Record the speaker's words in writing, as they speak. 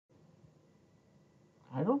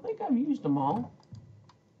I don't think I've used them all.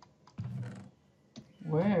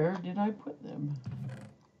 Where did I put them?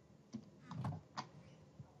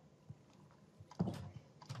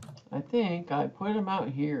 I think I put them out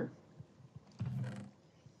here.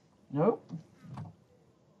 Nope.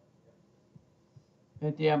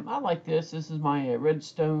 But yeah, I like this. This is my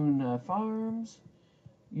redstone farms.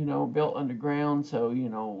 You know, built underground, so, you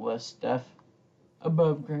know, less stuff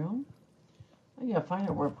above ground. I gotta find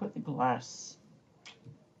out where I put the glass.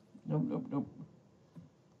 Nope, nope, nope.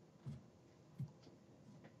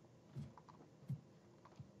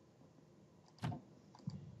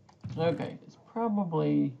 Okay, it's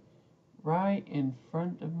probably right in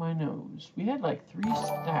front of my nose. We had like 3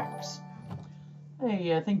 stacks.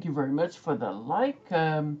 Hey, thank you very much for the like.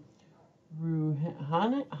 Hania,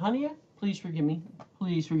 please forgive me.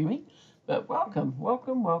 Please forgive me. But welcome,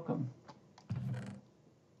 welcome, welcome.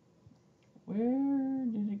 Where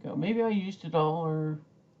did it go? Maybe I used it all, or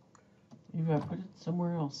maybe I put it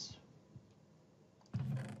somewhere else.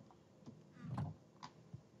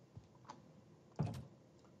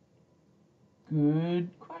 Good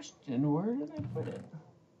question. Where did I put it?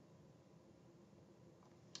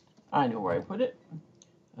 I know where I put it.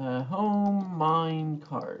 Home mine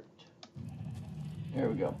cart. There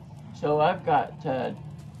we go. So I've got a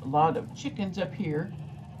lot of chickens up here,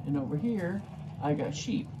 and over here I got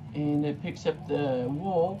sheep, and it picks up the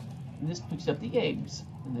wool, and this picks up the eggs,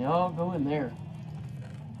 and they all go in there.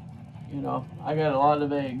 You know, I got a lot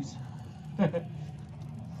of eggs.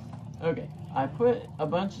 Okay, I put a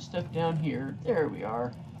bunch of stuff down here. There we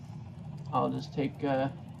are. I'll just take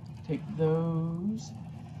those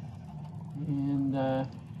and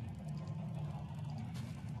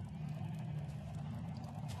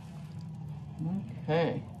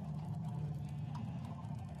okay.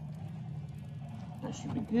 That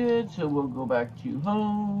should be good. So we'll go back to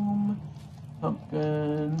home,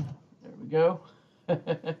 pumpkin. There we go.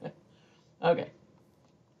 Okay.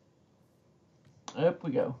 Up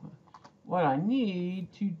we go. What I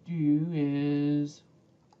need to do is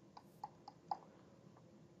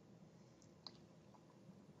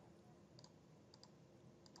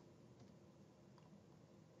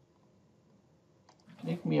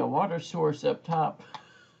make me a water source up top.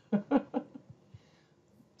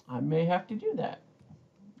 I may have to do that.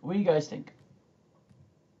 What do you guys think?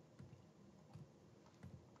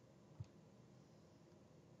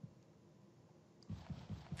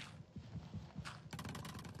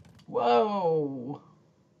 Whoa!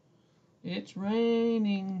 It's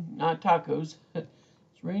raining. Not tacos. It's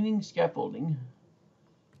raining scaffolding.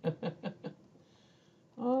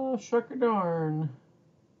 Oh, shucker darn.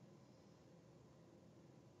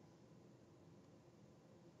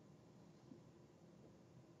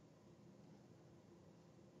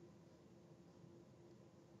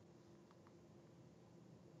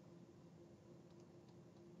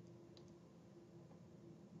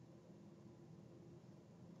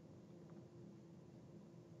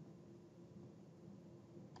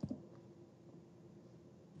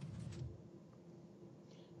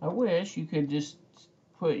 I wish you could just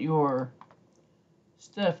put your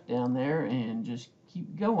stuff down there and just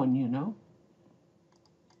keep going, you know?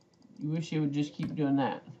 You wish you would just keep doing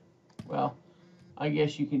that. Well, I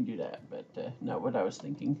guess you can do that, but not what I was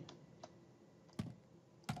thinking.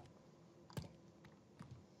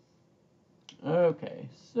 Okay,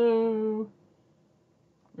 so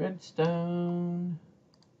redstone.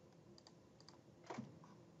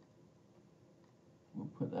 We'll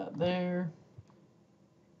put that there.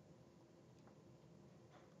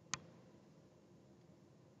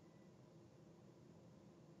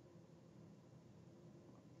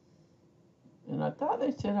 And I thought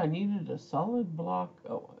they said I needed a solid block.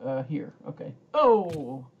 Oh, here. Okay.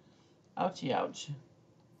 Oh! Ouchie, ouch.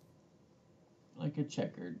 Like a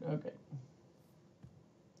checkered. Okay.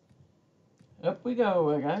 Up we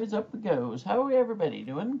go, guys. Up it goes. How are everybody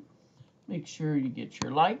doing? Make sure you get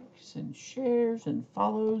your likes and shares and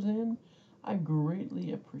follows in. I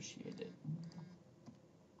greatly appreciate it.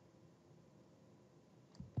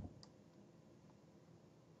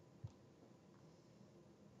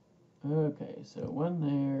 Okay, so one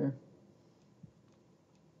there.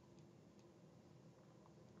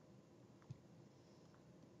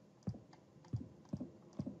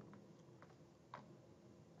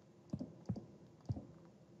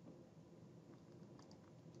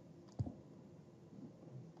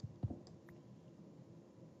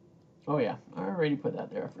 Oh yeah, I already put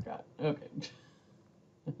that there, I forgot. Okay.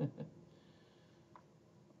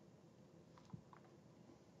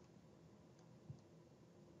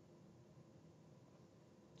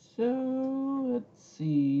 So, let's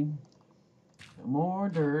see. More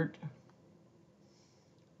dirt.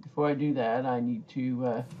 before I do that, I need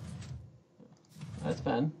to, that's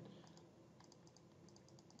fun.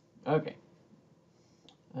 Okay.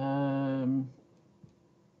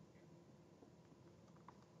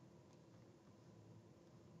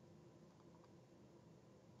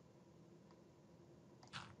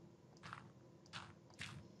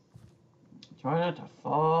 Try not to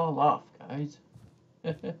fall off, guys.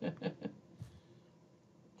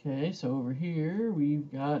 Okay, so over here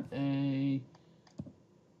we've got a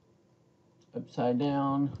upside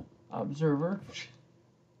down observer.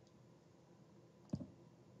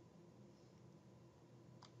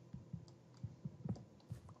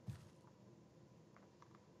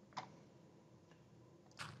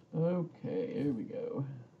 Okay, here we go.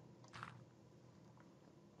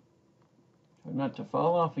 Try not to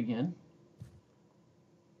fall off again.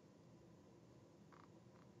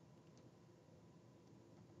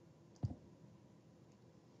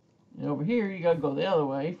 And over here, you gotta go the other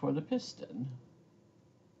way for the piston.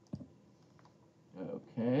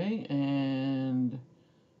 Okay, and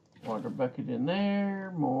water bucket in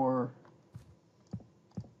there, more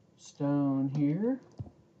stone here.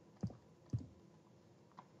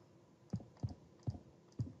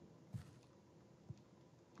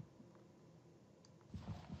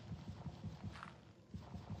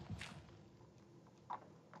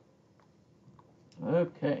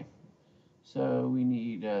 Okay, so we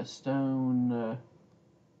need stone.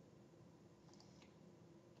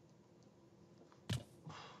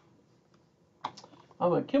 I'm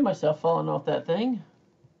gonna kill myself falling off that thing.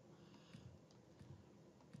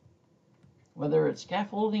 Whether it's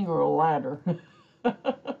scaffolding or a ladder.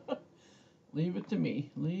 Leave it to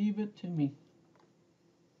me. Leave it to me.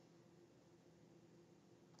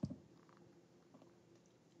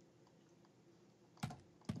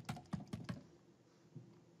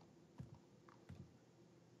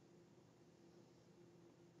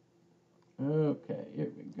 Okay,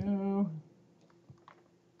 here we go.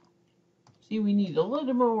 See, we need a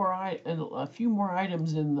little more, a few more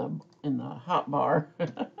items in the hot bar.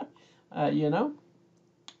 You know.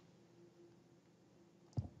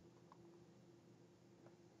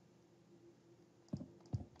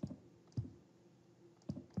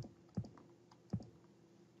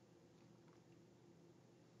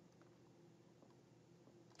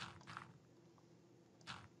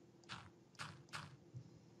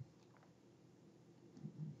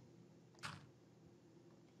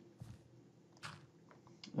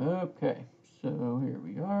 Okay, so here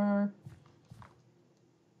we are.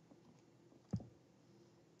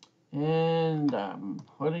 And I'm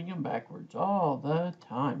putting them backwards all the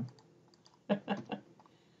time.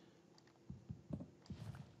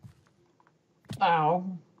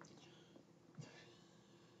 Ow.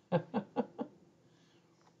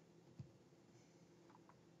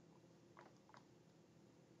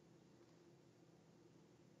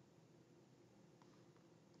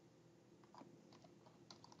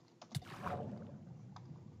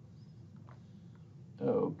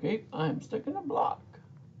 Okay, I'm stuck in a block.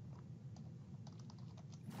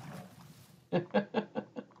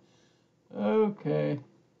 Okay.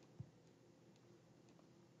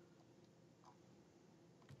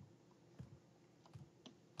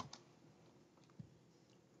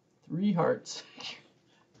 3 hearts.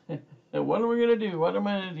 So what are we gonna do? What am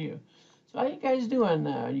I gonna do? So how you guys doing?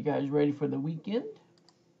 You guys ready for the weekend?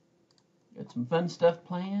 Got some fun stuff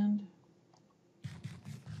planned?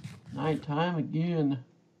 Nighttime again.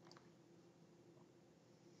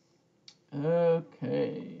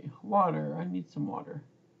 Okay, water. I need some water.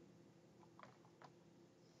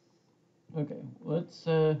 Okay, let's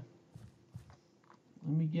let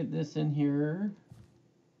me get this in here.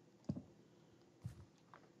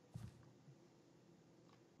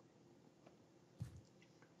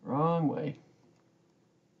 Wrong way.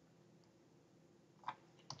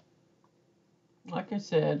 Like I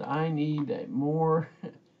said, I need a more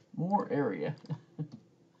area.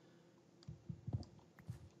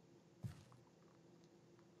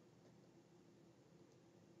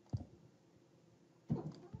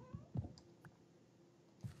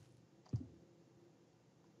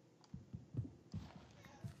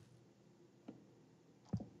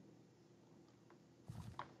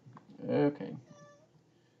 Okay.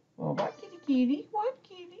 Well, what kitty kitty? What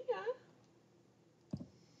kitty, huh?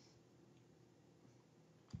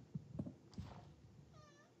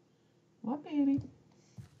 What baby?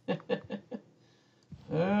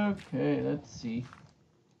 Okay, let's see.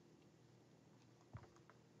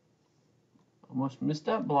 Almost missed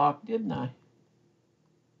that block, didn't I?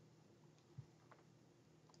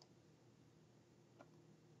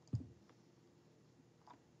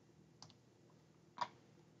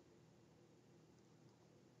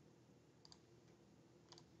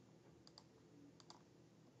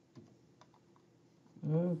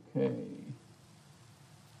 Okay.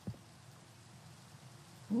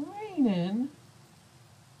 Raining?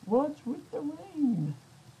 What's with the rain?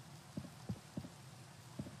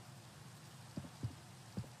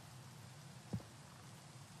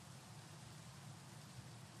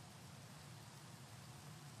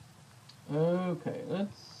 Okay,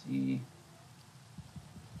 let's see.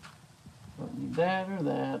 Don't need that or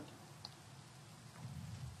that.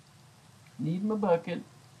 Need my bucket.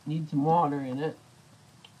 Need some water in it.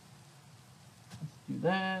 Let's do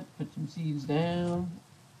that. Put some seeds down.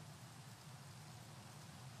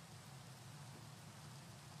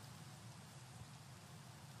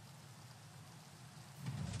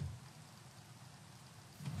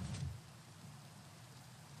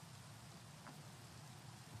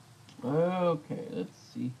 Okay, let's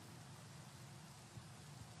see.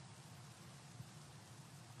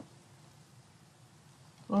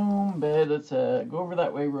 Home bed. Let's go over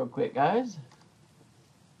that way real quick, guys.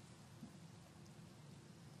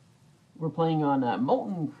 We're playing on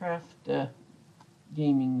Moltencraft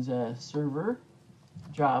Gaming's server,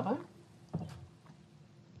 Java.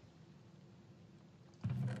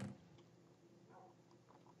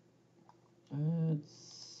 Let's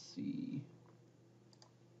see.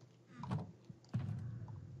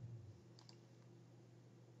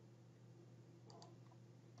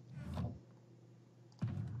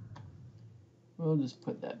 We'll just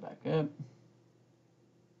put that back up.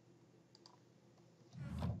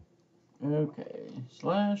 Okay,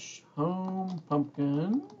 slash home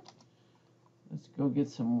pumpkin. Let's go get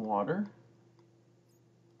some water.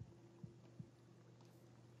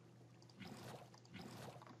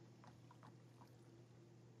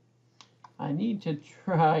 I need to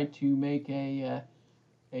try to make a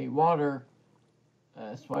water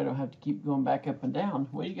so I don't have to keep going back up and down.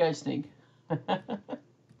 What do you guys think?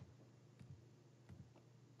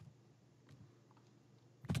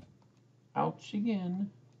 Ouch again.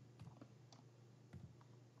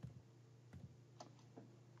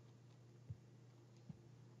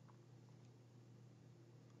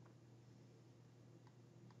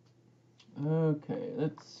 Okay,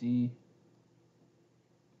 let's see.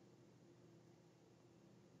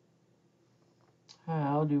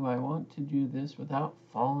 How do I want to do this without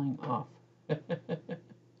falling off?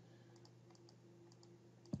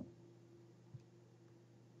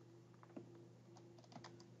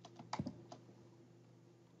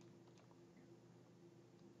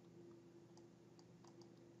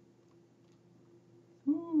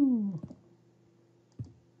 Ooh.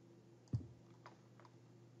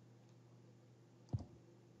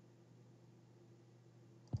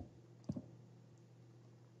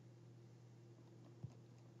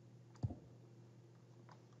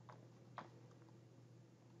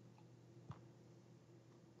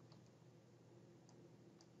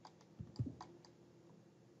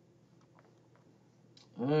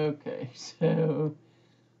 Okay, so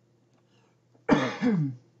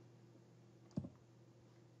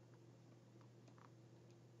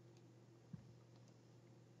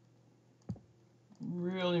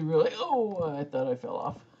really, oh, I thought I fell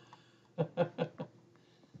off.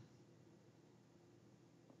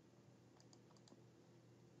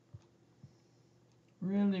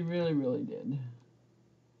 Really did.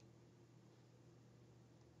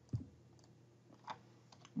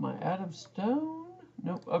 Am I out of stone?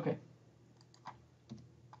 Nope, okay.